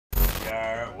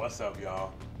What's up,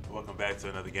 y'all? Welcome back to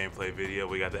another gameplay video.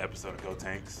 We got the episode of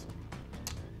Gotenks.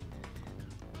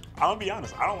 I'm gonna be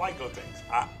honest, I don't like Gotenks.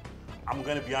 I'm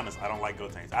gonna be honest, I don't like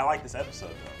Gotenks. I like this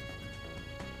episode though.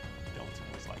 Don't too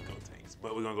much like Gotenks.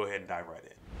 But we're gonna go ahead and dive right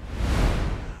in.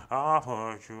 I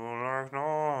thought you like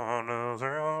no others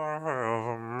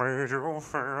ever made you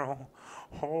feel.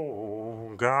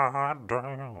 Oh,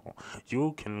 goddamn.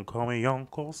 You can call me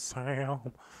Uncle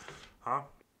Sam. Huh?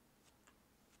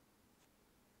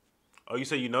 Oh, you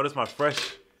say you noticed my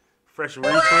fresh reprints with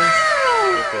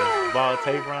the ball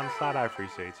tape around the side? I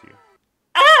appreciate you.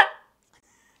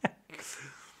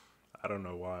 I don't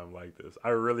know why I'm like this. I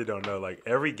really don't know. Like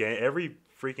every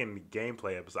freaking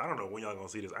gameplay episode, I don't know when y'all gonna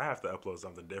see this. I have to upload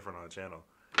something different on the channel.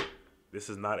 This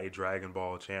is not a Dragon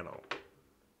Ball channel.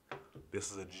 This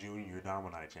is a Junior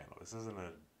Dominite channel. This isn't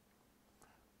a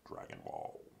Dragon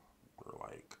Ball or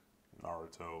like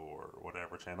Naruto or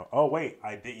whatever channel. Oh wait,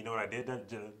 I did. You know what I did?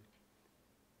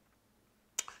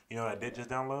 You know what I did just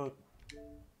download?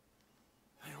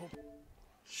 I hope.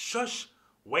 Shush.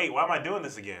 Wait, why am I doing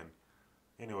this again?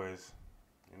 Anyways,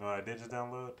 you know what I did just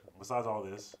download? Besides all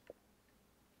this.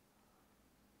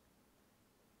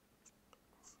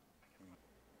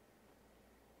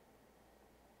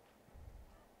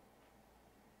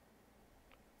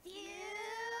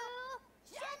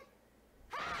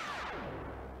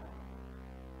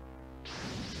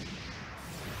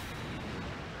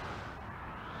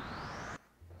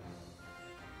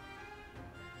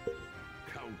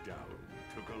 Countdown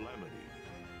to calamity.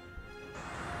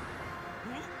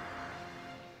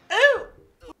 Ooh!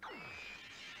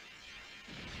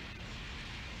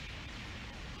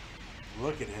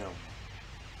 Look at him.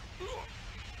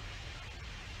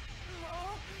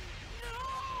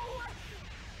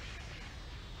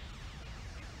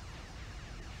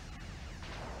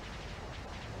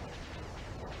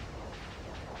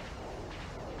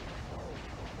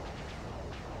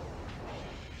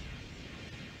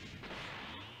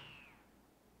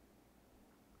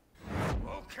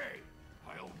 Okay,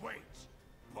 I'll wait,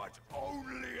 but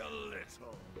only a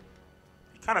little.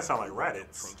 You kind of sound like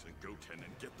Raditz. Trunks and Goten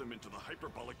and get them into the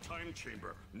hyperbolic time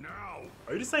chamber now.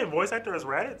 Are you the same voice actor as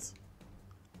Raditz?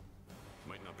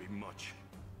 Might not be much,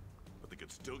 but they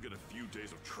could still get a few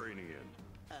days of training in.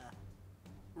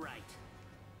 Right.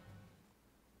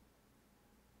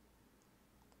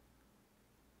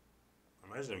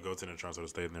 Imagine if Goten and Trunks would have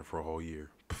stayed in there for a whole year.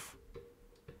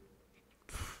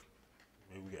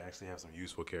 Maybe we could actually have some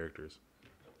useful characters.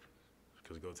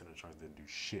 Because Goten and Trunks didn't do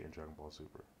shit in Dragon Ball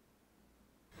Super.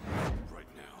 Right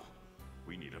now,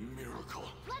 we need a miracle.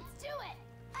 Let's do it!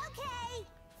 Okay!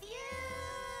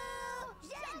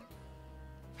 Fusion!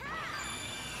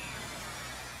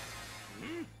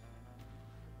 Hmm?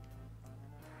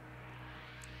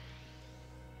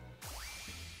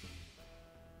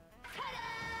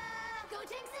 Ta-da!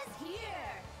 Gotenks is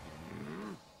here!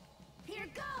 Here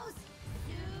goes!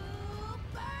 Super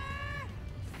Saiyan!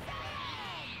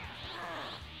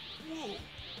 Whoa!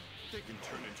 They can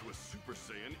turn into a Super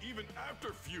Saiyan even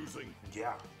after fusing.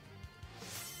 Yeah.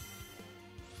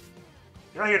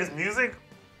 Y'all hear this music?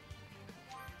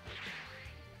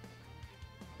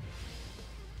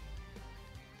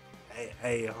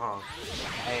 Hey, huh?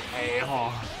 Hey, huh?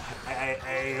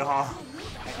 Hey, huh?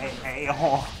 Hey,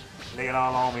 huh? Lay it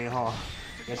all on me, huh?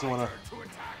 Guess you wanna? To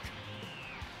attack.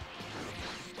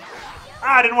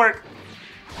 Ah, it didn't work.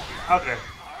 Okay.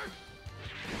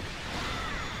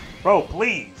 Bro,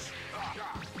 please.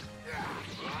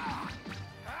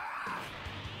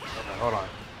 Okay, hold on.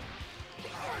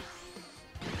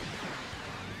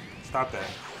 Stop that.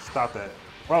 Stop that.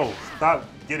 Bro, stop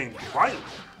getting violent.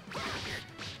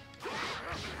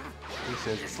 He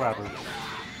says a slapper.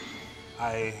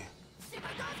 Hey,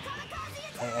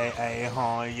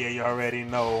 huh? Yeah, you already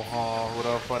know, huh? What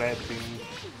up for that B?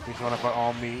 You trying to put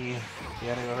on me?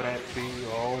 Yeah, nigga, for that B.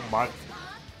 Oh my.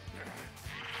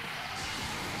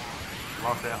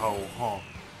 Lost that hoe, huh?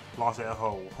 Lost that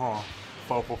hoe, huh?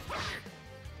 Fofo.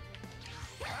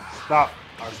 Stop.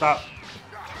 Alright, stop.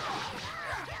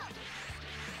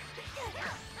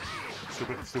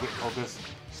 Stupid, hold this.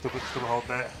 Stupid, hold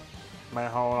that. Man,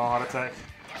 hold on, heart attack.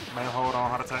 Man, hold on,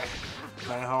 heart attack.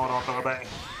 Man, hold on, throw it back.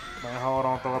 Man, hold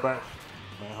on, throw it back.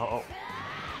 Man, hold.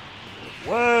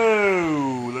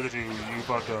 Whoa! Look at you, you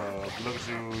fucked up. Look at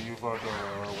you fucked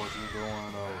up. What you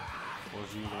doing, though?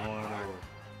 What you doing, though?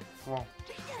 Come on.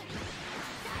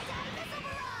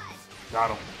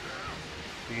 Got him.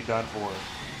 He done for it.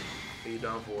 He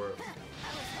done for it.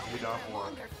 He done for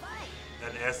it.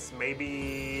 An S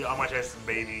maybe. How much S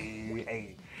baby?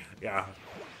 A. Yeah.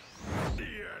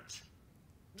 Idiot!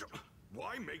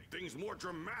 Why make things more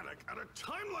dramatic at a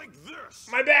time like this?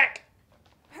 My back.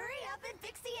 Hurry up and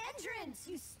fix the entrance,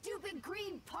 you stupid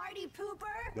green party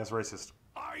pooper! That's racist.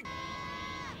 Hey,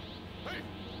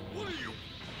 what are you?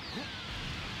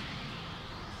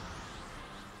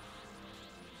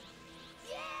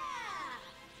 Yeah!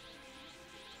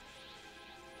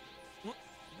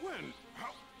 When?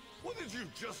 How? What did you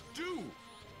just do?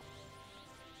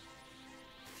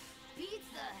 Beats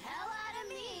the hell out of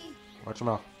me! Watch your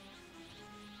mouth.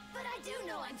 But I do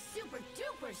know I'm super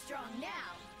duper strong now.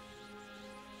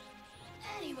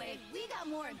 Anyway, we got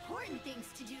more important things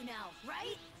to do now,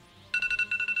 right?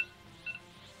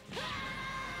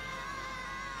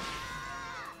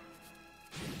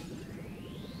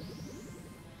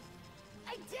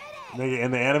 I did it! Nigga,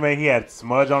 in the anime, he had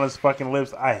smudge on his fucking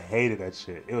lips. I hated that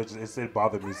shit. It was just, it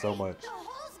bothered me so much. The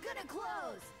hole's gonna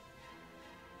close.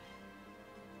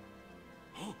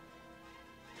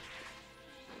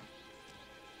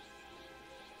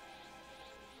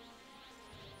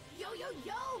 Yo, yo,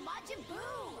 yo, Majin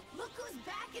Buu! Look who's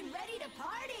back and ready to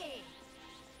party!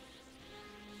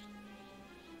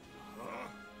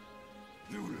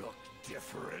 You look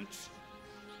different.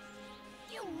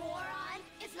 You moron!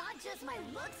 It's not just my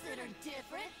looks that are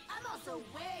different. I'm also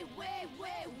way, way,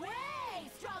 way,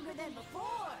 way stronger than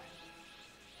before!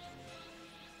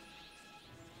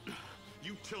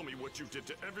 You tell me what you did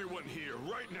to everyone here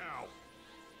right now.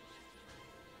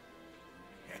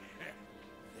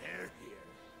 They're here.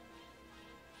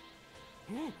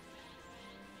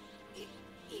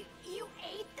 You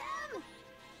ate them?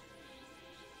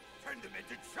 Turn them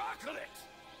into chocolate.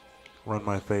 Run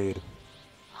my fade.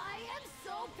 I am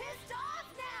so pissed off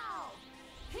now!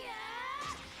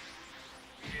 Yeah!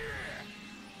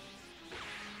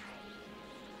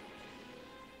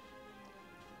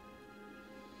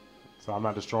 So I'm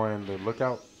not destroying the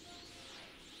lookout.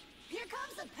 Here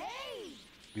comes the pain!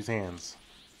 These hands.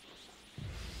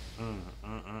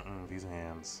 These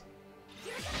hands.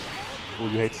 Here's the pain! Oh,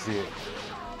 you hate to see it.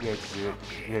 You hate to see it.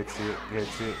 You hate to see it. You hate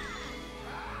to see it.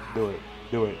 Do it.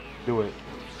 Do it. Do it.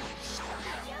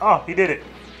 Oh, he did it.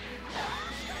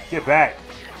 Get back.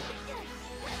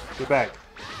 Get back.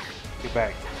 Get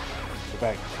back. Get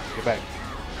back. Get back.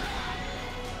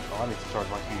 Oh, I need to charge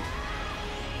my key.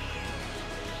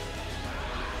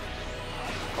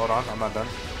 Hold on. I'm not done.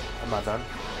 I'm not done.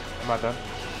 I'm not done.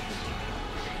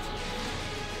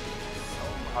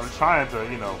 I'm trying to,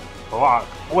 you know, block.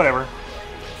 Whatever.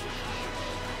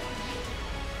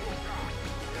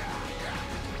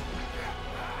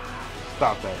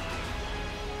 Stop that.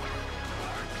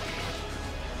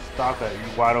 Stop that. You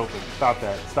wide open. Stop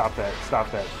that. Stop that. Stop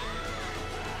that.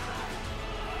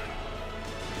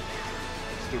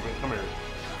 Stupid. Come here.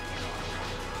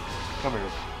 Come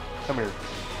here. Come here.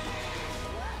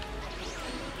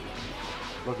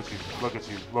 Look at you. Look at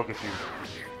you. Look at you.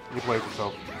 You play with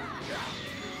yourself.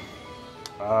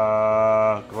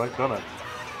 Collect donuts.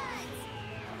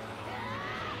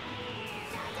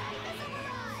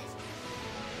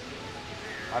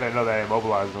 I didn't know that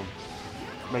immobilized them.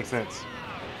 Makes sense.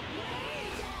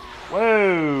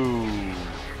 Whoa!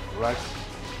 Relax.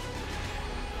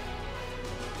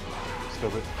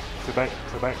 Stupid. Sit back.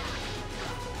 Sit back.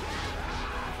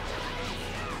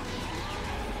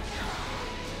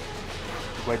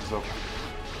 Wait yourself.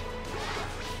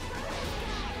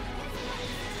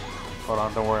 Hold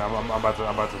on, don't worry. I'm about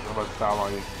to style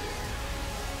on you.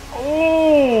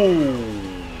 Oh!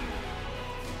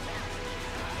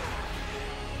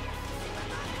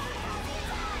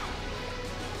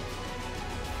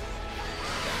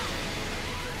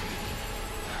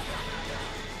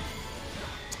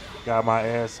 Got my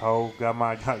asshole. Got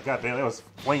my goddamn. It was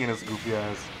flinging his goofy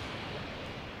ass.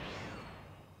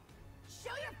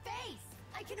 Show your face!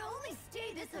 I can only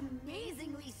stay this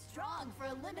amazingly strong for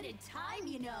a limited time,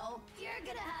 you know. You're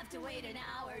gonna have to wait an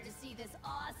hour to see this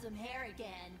awesome hair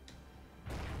again.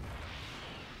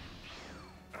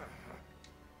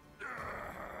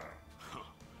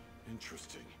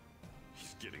 Interesting.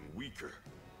 He's getting weaker.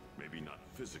 Maybe not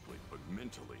physically, but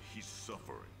mentally, he's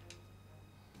suffering.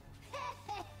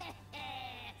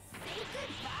 Say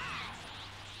goodbye!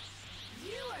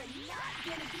 You are not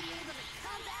gonna be able to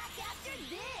come back after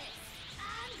this!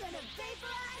 I'm gonna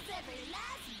vaporize every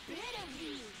last bit of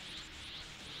you!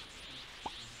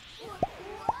 What?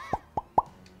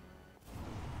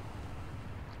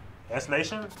 S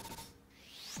Nation?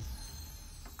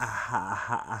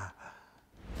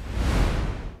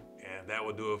 And that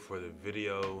will do it for the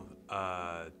video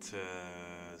to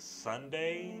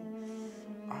Sunday.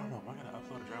 I don't know, am I gonna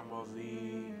upload a Dragon Ball Z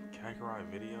Kakarot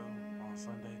video on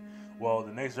Sunday? Well,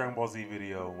 the next Dragon Ball Z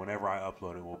video, whenever I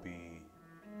upload it, will be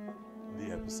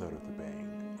the episode of the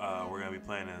Bang. We're gonna be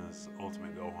playing as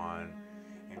Ultimate Gohan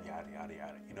and yada yada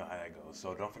yada. You know how that goes.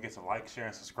 So don't forget to like, share,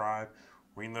 and subscribe.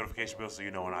 Ring the notification bell so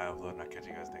you know when I upload, and I'll catch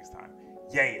you guys next time.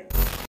 Yeah.